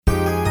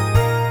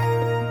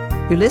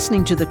You're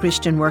listening to The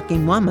Christian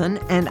Working Woman,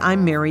 and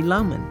I'm Mary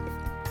Lohman.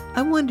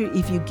 I wonder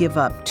if you give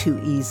up too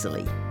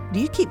easily. Do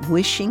you keep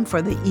wishing for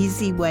the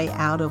easy way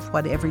out of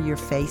whatever you're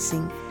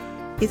facing?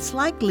 It's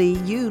likely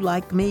you,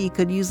 like me,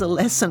 could use a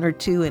lesson or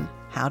two in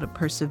how to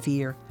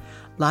persevere.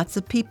 Lots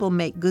of people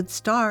make good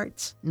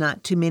starts,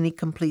 not too many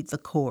complete the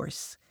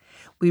course.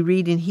 We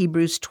read in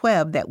Hebrews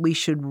 12 that we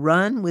should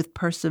run with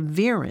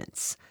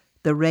perseverance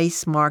the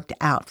race marked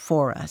out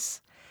for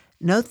us.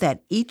 Note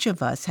that each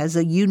of us has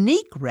a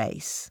unique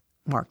race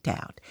marked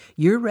out.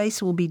 Your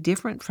race will be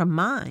different from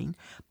mine,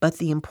 but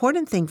the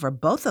important thing for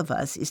both of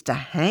us is to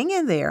hang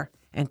in there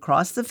and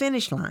cross the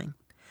finish line.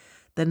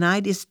 The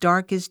night is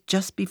darkest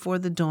just before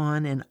the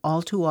dawn, and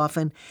all too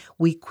often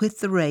we quit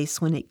the race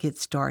when it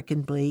gets dark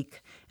and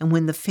bleak, and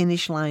when the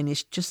finish line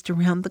is just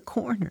around the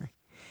corner.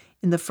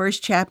 In the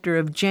first chapter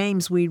of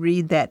James, we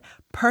read that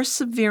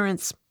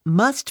perseverance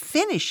must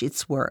finish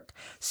its work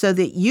so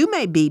that you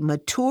may be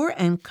mature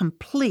and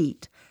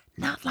complete,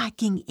 not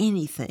lacking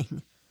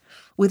anything.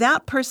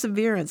 Without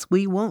perseverance,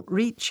 we won't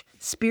reach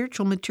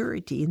spiritual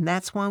maturity, and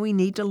that's why we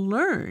need to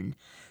learn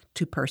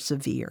to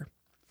persevere.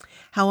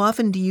 How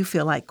often do you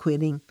feel like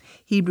quitting?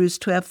 Hebrews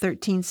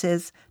 12:13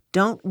 says,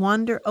 "Don't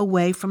wander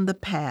away from the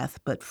path,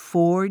 but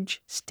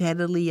forge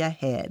steadily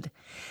ahead."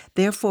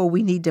 Therefore,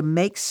 we need to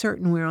make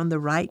certain we're on the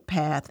right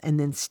path and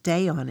then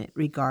stay on it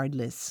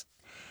regardless.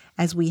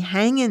 As we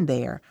hang in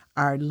there,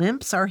 our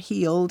limps are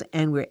healed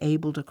and we're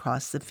able to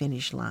cross the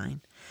finish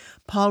line.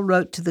 Paul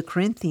wrote to the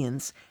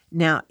Corinthians,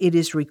 "Now it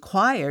is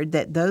required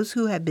that those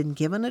who have been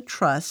given a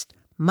trust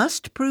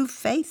must prove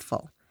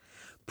faithful."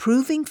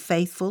 Proving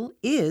faithful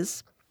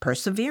is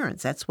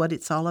perseverance. That's what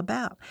it's all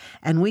about.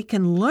 And we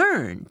can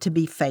learn to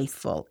be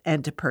faithful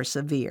and to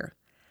persevere.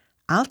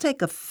 I'll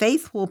take a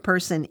faithful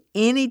person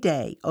any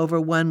day over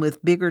one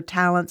with bigger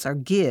talents or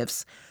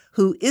gifts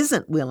who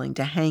isn't willing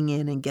to hang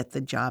in and get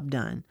the job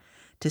done,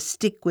 to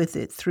stick with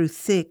it through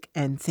thick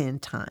and thin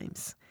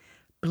times.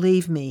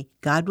 Believe me,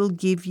 God will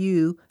give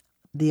you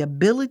the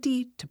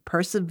ability to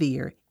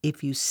persevere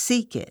if you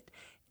seek it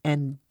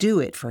and do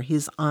it for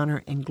His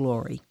honor and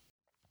glory.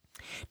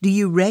 Do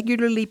you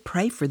regularly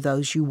pray for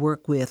those you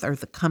work with or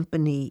the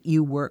company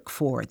you work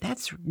for?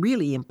 That's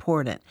really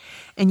important.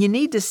 And you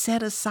need to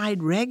set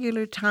aside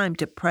regular time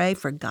to pray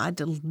for God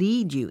to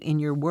lead you in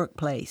your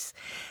workplace.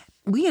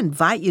 We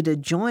invite you to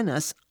join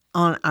us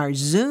on our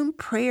Zoom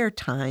prayer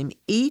time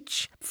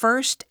each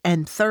first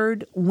and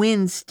third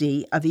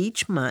Wednesday of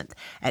each month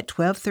at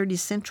 12:30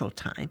 Central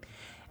Time.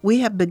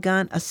 We have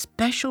begun a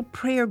special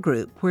prayer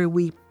group where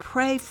we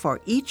pray for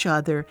each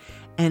other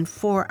and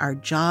for our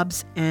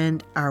jobs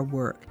and our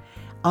work.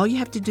 All you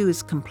have to do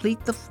is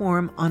complete the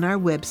form on our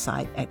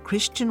website at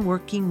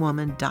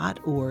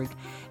christianworkingwoman.org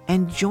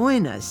and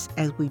join us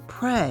as we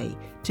pray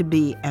to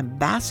be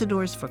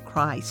ambassadors for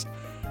Christ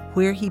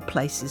where He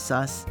places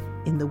us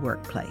in the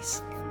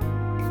workplace.